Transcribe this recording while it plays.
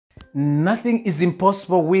Nothing is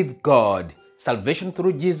impossible with God. Salvation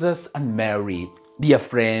through Jesus and Mary. Dear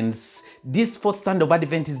friends, this fourth Sunday of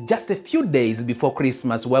Advent is just a few days before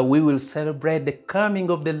Christmas, where we will celebrate the coming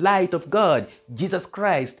of the light of God, Jesus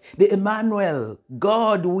Christ, the Emmanuel,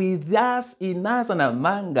 God with us, in us and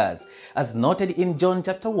among us. As noted in John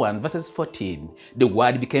chapter 1, verses 14, the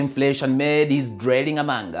Word became flesh and made his dwelling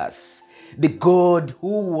among us. The God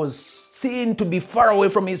who was seen to be far away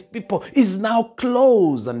from his people is now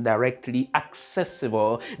close and directly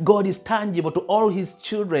accessible. God is tangible to all his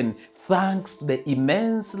children thanks to the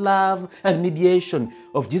immense love and mediation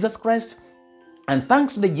of Jesus Christ, and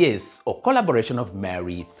thanks to the yes or collaboration of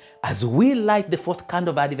Mary. As we light the fourth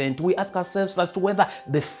candle of Advent, we ask ourselves as to whether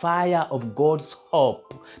the fire of God's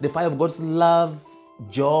hope, the fire of God's love,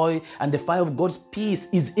 joy, and the fire of God's peace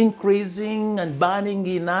is increasing and burning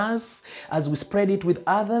in us as we spread it with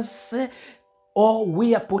others, or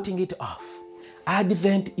we are putting it off.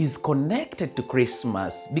 Advent is connected to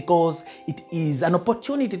Christmas because it is an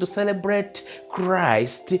opportunity to celebrate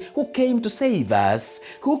Christ, who came to save us,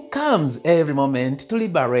 who comes every moment to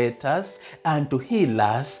liberate us and to heal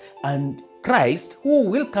us, and Christ, who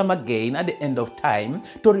will come again at the end of time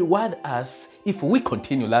to reward us if we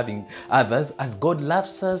continue loving others as God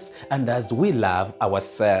loves us and as we love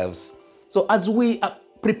ourselves. So as we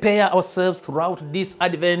prepare ourselves throughout this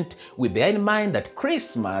Advent, we bear in mind that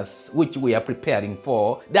Christmas, which we are preparing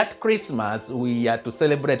for, that Christmas we are to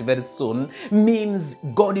celebrate very soon, means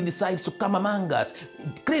God decides to come among us.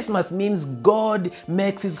 Christmas means God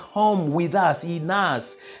makes his home with us, in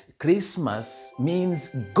us. Christmas means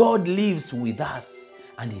God lives with us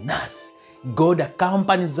and in us. God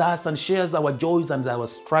accompanies us and shares our joys and our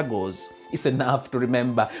struggles. It's enough to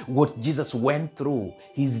remember what Jesus went through,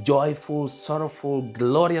 his joyful, sorrowful,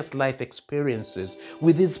 glorious life experiences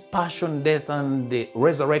with his passion, death, and the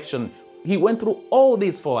resurrection. He went through all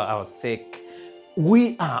this for our sake.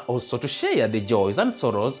 We are also to share the joys and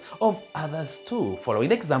sorrows of others too, following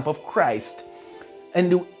the example of Christ.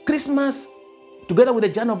 And Christmas, together with the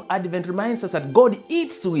journey of Advent, reminds us that God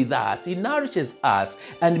eats with us, he nourishes us,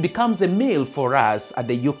 and becomes a meal for us at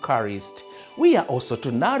the Eucharist. We are also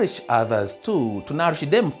to nourish others too, to nourish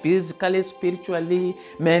them physically, spiritually,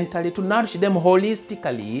 mentally, to nourish them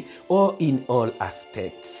holistically, or in all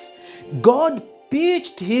aspects. God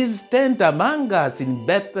pitched his tent among us in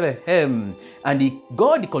Bethlehem, and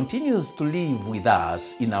God continues to live with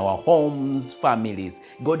us in our homes, families.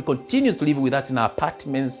 God continues to live with us in our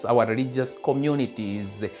apartments, our religious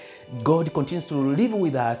communities. God continues to live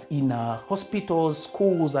with us in our hospitals,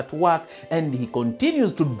 schools, at work, and he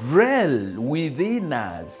continues to dwell within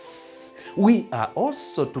us. We are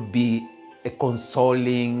also to be a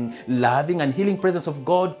consoling, loving, and healing presence of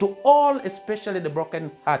God to all, especially the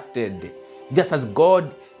broken-hearted. Just as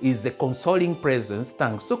God is a consoling presence,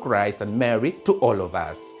 thanks to Christ and Mary, to all of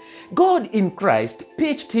us. God in Christ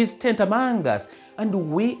pitched his tent among us,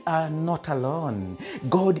 and we are not alone.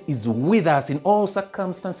 God is with us in all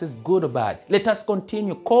circumstances, good or bad. Let us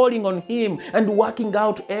continue calling on him and working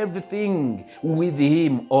out everything with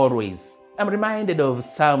him always. I'm reminded of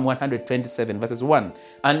Psalm 127 verses 1.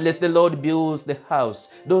 Unless the Lord builds the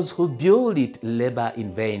house, those who build it labor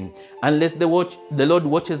in vain. Unless the Lord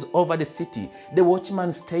watches over the city, the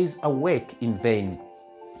watchman stays awake in vain.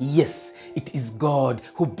 Yes, it is God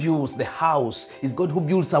who builds the house. It's God who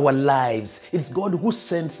builds our lives. It's God who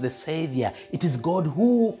sends the Savior. It is God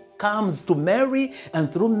who comes to Mary,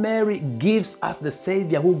 and through Mary gives us the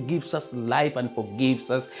Savior, who gives us life and forgives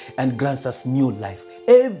us and grants us new life.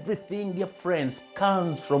 Everything, dear friends,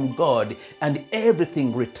 comes from God, and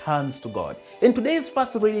everything returns to God. And today's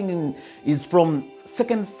first reading is from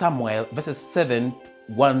 2 Samuel verses 7,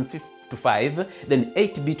 1 to 5, then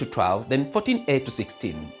 8b to 12, then 14a to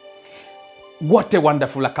 16. What a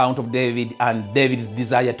wonderful account of David and David's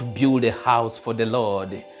desire to build a house for the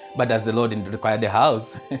Lord. But does the Lord require the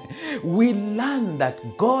house? We learn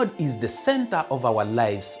that God is the center of our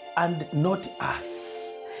lives and not us.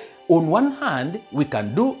 On one hand, we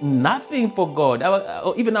can do nothing for God.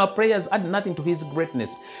 Even our prayers add nothing to his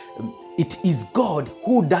greatness. It is God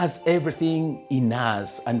who does everything in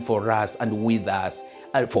us and for us and with us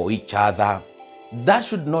and for each other. That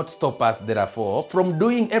should not stop us, therefore, from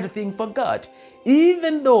doing everything for God.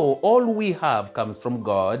 Even though all we have comes from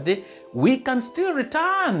God, we can still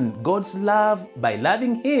return God's love by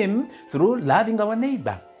loving him through loving our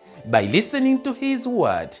neighbor. By listening to his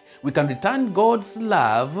word, we can return God's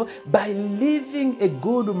love by living a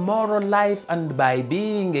good moral life and by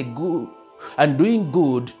being doing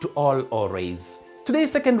good to all always.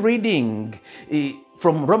 Today's second reading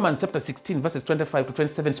from Romans chapter 16 verses 25 to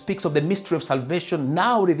 27 speaks of the mystery of salvation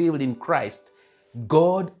now revealed in Christ.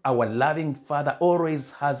 God, our loving Father,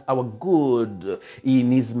 always has our good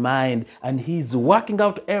in His mind, and He's working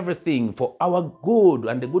out everything for our good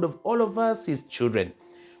and the good of all of us, His children.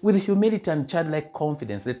 With humility and childlike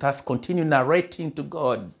confidence, let us continue narrating to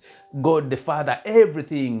God, God the Father,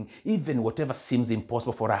 everything, even whatever seems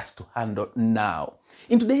impossible for us to handle now.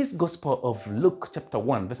 In today's Gospel of Luke chapter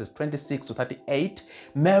 1, verses 26 to 38,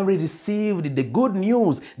 Mary received the good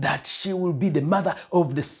news that she will be the mother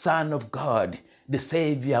of the Son of God, the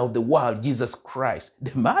Savior of the world, Jesus Christ,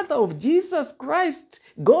 the mother of Jesus Christ,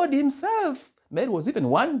 God Himself. Mary was even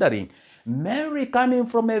wondering, Mary, coming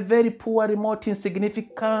from a very poor, remote,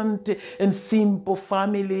 insignificant, and simple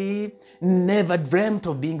family, never dreamt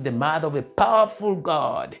of being the mother of a powerful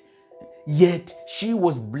God. Yet she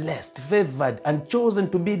was blessed, favored, and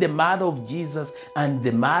chosen to be the mother of Jesus and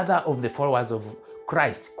the mother of the followers of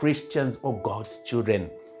Christ, Christians or God's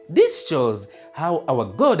children. This shows how our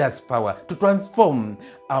God has power to transform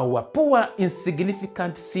our poor,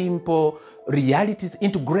 insignificant, simple realities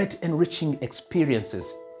into great, enriching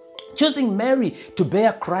experiences. Choosing Mary to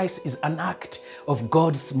bear Christ is an act of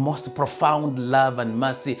God's most profound love and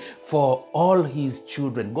mercy for all His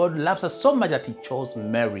children. God loves us so much that He chose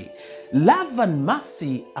Mary. Love and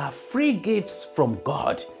mercy are free gifts from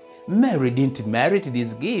God. Mary didn't merit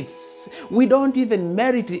these gifts. We don't even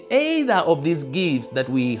merit either of these gifts that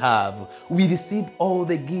we have. We receive all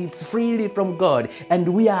the gifts freely from God,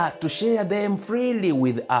 and we are to share them freely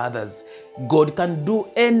with others. God can do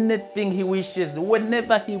anything He wishes,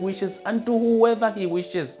 whenever He wishes, and to whoever He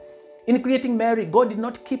wishes. In creating Mary, God did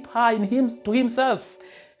not keep her to Himself.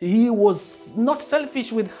 He was not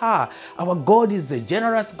selfish with her. Our God is a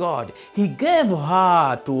generous God. He gave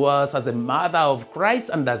her to us as a mother of Christ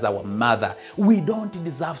and as our mother. We don't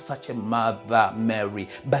deserve such a mother, Mary,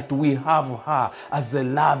 but we have her as a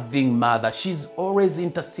loving mother. She's always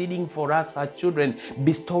interceding for us, her children,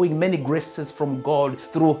 bestowing many graces from God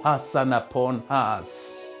through her Son upon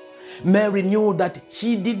us. Mary knew that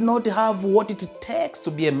she did not have what it takes to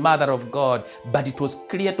be a mother of God, but it was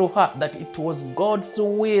clear to her that it was God's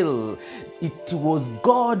will. It was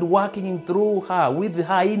God working through her, with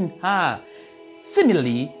her, in her.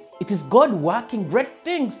 Similarly, it is God working great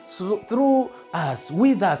things through us,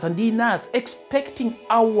 with us, and in us, expecting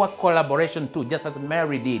our collaboration too, just as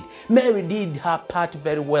Mary did. Mary did her part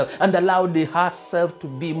very well and allowed herself to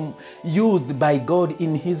be used by God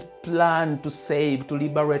in His plan to save, to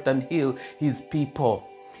liberate, and heal His people.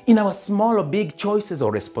 In our small or big choices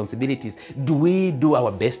or responsibilities, do we do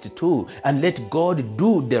our best too and let God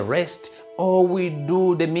do the rest, or we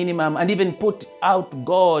do the minimum and even put out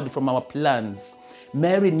God from our plans?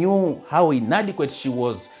 Mary knew how inadequate she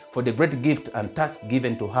was for the great gift and task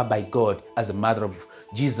given to her by God as a mother of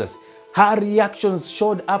Jesus. Her reactions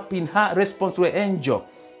showed up in her response to an angel,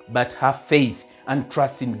 but her faith and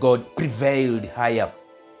trust in God prevailed higher.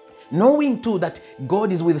 Knowing too that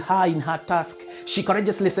God is with her in her task, she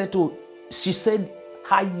courageously said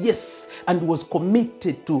her yes, and was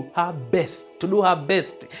committed to her best, to do her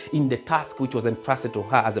best in the task which was entrusted to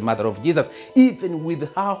her as a mother of Jesus. Even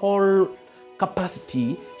with her whole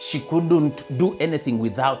capacity, she couldn't do anything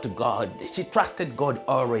without God. She trusted God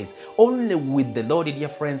always. Only with the Lord, dear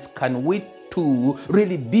friends, can we too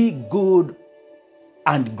really be good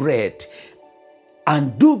and great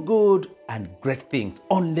and do good and great things.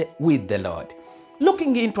 Only with the Lord.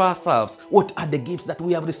 Looking into ourselves, what are the gifts that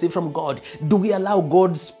we have received from God? Do we allow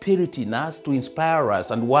God's Spirit in us to inspire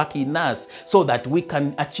us and work in us so that we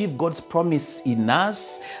can achieve God's promise in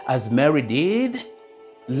us as Mary did?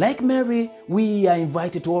 Like Mary, we are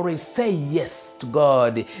invited to always say yes to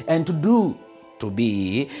God and to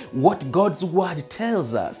be what God's word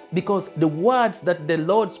tells us, because the words that the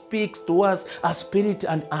Lord speaks to us are spirit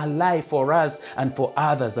and are life for us and for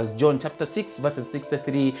others, as John chapter 6 verses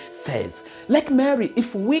 63 says. Like Mary,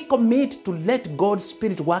 if we commit to let God's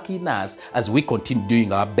Spirit work in us as we continue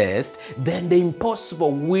doing our best, then the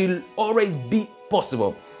impossible will always be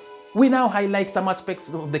possible. We now highlight some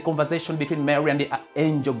aspects of the conversation between Mary and the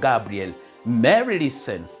angel Gabriel. Mary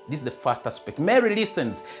listens. This is the first aspect. Mary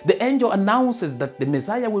listens. The angel announces that the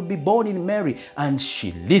Messiah will be born in Mary, and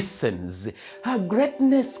she listens. Her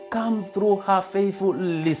greatness comes through her faithful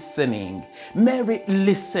listening. Mary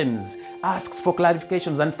listens, asks for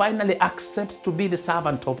clarifications, and finally accepts to be the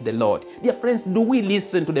servant of the Lord. Dear friends, do we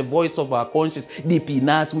listen to the voice of our conscience deep in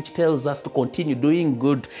us, which tells us to continue doing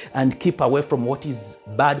good and keep away from what is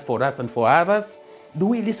bad for us and for others? Do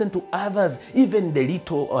we listen to others, even the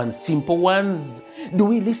little and simple ones? Do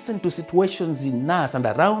we listen to situations in us and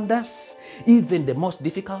around us, even the most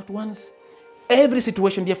difficult ones? Every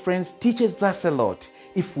situation, dear friends, teaches us a lot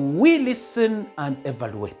if we listen and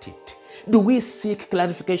evaluate it. Do we seek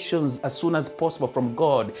clarifications as soon as possible from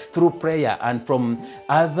God through prayer and from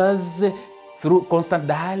others through constant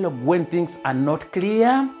dialogue when things are not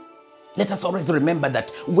clear? Let us always remember that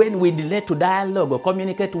when we delay to dialogue or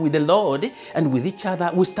communicate with the Lord and with each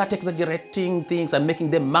other, we start exaggerating things and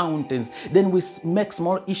making them mountains. Then we make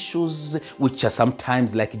small issues, which are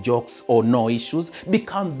sometimes like jokes or no issues,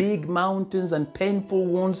 become big mountains and painful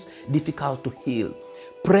wounds difficult to heal.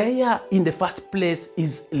 Prayer in the first place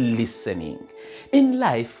is listening. In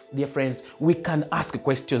life, dear friends, we can ask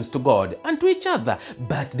questions to God and to each other,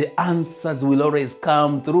 but the answers will always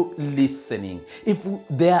come through listening. If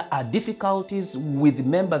there are difficulties with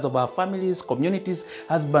members of our families, communities,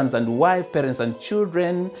 husbands and wives, parents and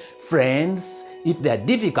children, friends, if there are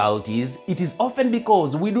difficulties, it is often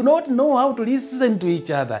because we do not know how to listen to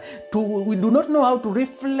each other. We do not know how to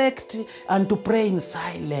reflect and to pray in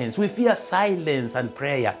silence. We fear silence and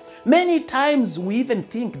prayer. Many times we even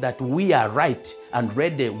think that we are right and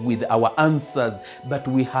ready with our answers, but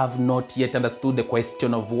we have not yet understood the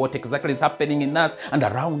question of what exactly is happening in us and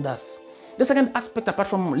around us. The second aspect, apart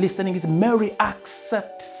from listening, is Mary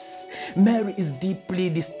accepts. Mary is deeply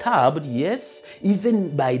disturbed, yes,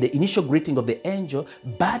 even by the initial greeting of the angel,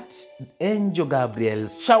 but Angel Gabriel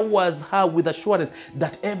showers her with assurance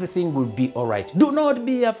that everything will be all right. Do not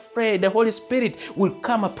be afraid. The Holy Spirit will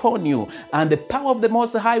come upon you, and the power of the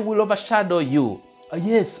Most High will overshadow you.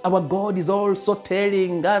 Yes, our God is also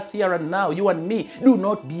telling us here and now, you and me, do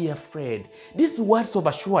not be afraid. These words of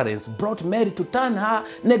assurance brought Mary to turn her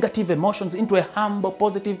negative emotions into a humble,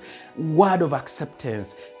 positive word of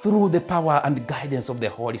acceptance through the power and guidance of the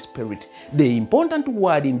Holy Spirit. The important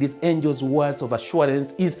word in this angel's words of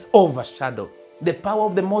assurance is overshadow. The power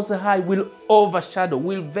of the Most High will overshadow,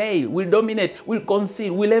 will veil, will dominate, will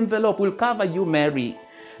conceal, will envelop, will cover you, Mary.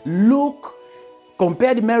 Luke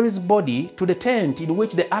compared Mary's body to the tent in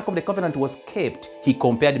which the Ark of the Covenant was kept. He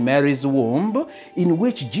compared Mary's womb, in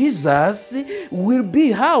which Jesus will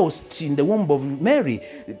be housed in the womb of Mary.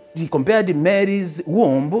 He compared Mary's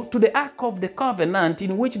womb to the Ark of the Covenant,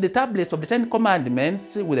 in which the tablets of the Ten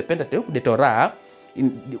Commandments with the Pentateuch, the Torah,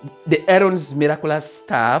 in the Aaron's miraculous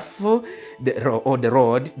staff, or the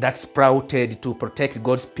rod that sprouted to protect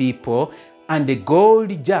God's people, and the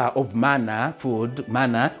gold jar of manna, food,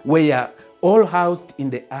 manna, were all housed in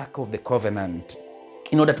the Ark of the Covenant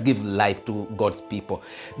in order to give life to God's people.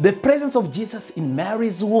 The presence of Jesus in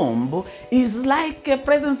Mary's womb is like a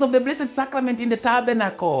presence of the Blessed Sacrament in the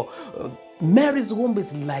tabernacle. Mary's womb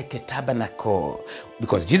is like a tabernacle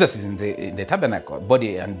because Jesus is in the tabernacle,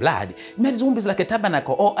 body and blood. Mary's womb is like a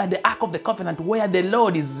tabernacle or at the Ark of the Covenant where the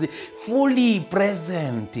Lord is fully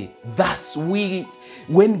present. Thus,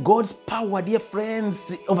 when God's power, dear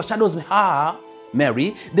friends, overshadows her,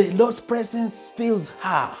 Mary, the Lord's presence fills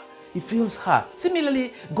her. He fills her.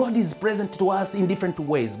 Similarly, God is present to us in different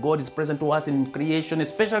ways. God is present to us in creation,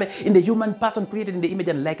 especially in the human person created in the image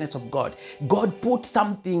and likeness of God. God put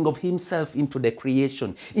something of himself into the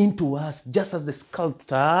creation, into us, just as the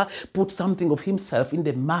sculptor put something of himself in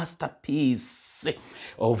the masterpiece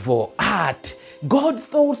of art. God's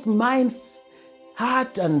thoughts, minds,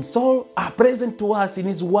 heart and soul are present to us in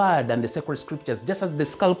his word and the sacred scriptures, just as the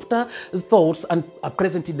sculptor's thoughts are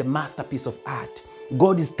present in the masterpiece of art.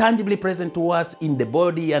 God is tangibly present to us in the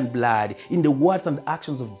body and blood, in the words and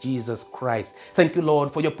actions of Jesus Christ. Thank you,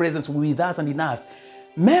 Lord, for your presence with us and in us.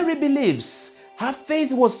 Mary believes. Her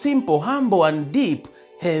faith was simple, humble, and deep.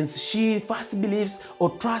 Hence, she first believes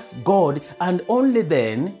or trusts God, and only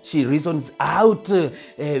then she reasons out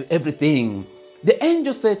everything. The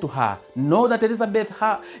angel said to her, know that Elizabeth,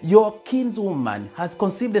 your kinswoman, has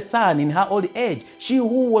conceived a son in her old age. She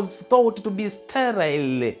who was thought to be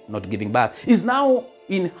sterile, not giving birth, is now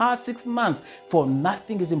in her 6th month, for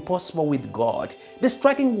nothing is impossible with God. The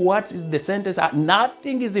striking words is the sentence,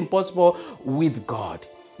 nothing is impossible with God.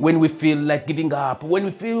 When we feel like giving up, when we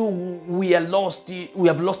feel we have lost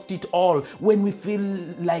it all, when we feel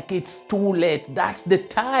like it's too late, that's the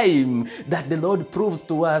time that the Lord proves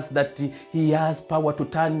to us that he has power to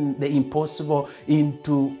turn the impossible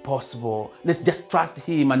into possible. Let's just trust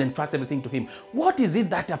him and entrust everything to him. What is it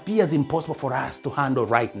that appears impossible for us to handle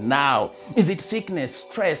right now? Is it sickness,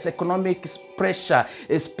 stress, economic pressure,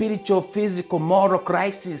 a spiritual, physical, moral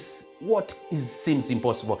crisis? What seems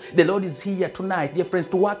impossible? The Lord is here tonight, dear friends,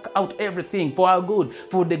 to work out everything for our good,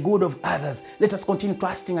 for the good of others. Let us continue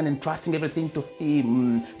trusting and entrusting everything to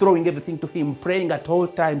him, throwing everything to him, praying at all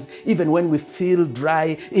times, even when we feel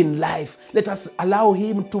dry in life. Let us allow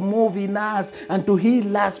him to move in us and to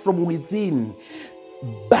heal us from within.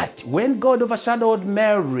 But when God overshadowed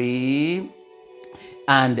Mary,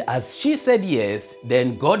 And as she said yes,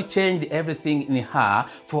 then God changed everything in her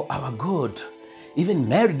for our good. Even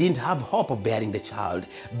Mary didn't have hope of bearing the child,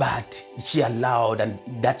 but she allowed, and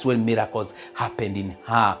that's when miracles happened in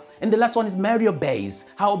her. And the last one is Mary obeys.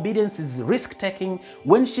 Her obedience is risk-taking.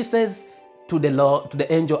 When she says to the Lord, to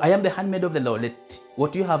the angel, I am the handmaid of the Lord, let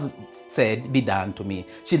what you have said be done to me.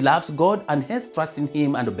 She loves God and hence trusts in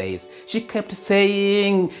him and obeys. She kept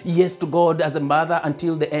saying yes to God as a mother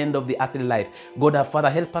until the end of the earthly life. God our Father,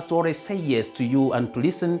 help us to always say yes to you and to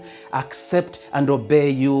listen, accept and obey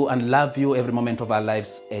you and love you every moment of our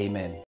lives. Amen.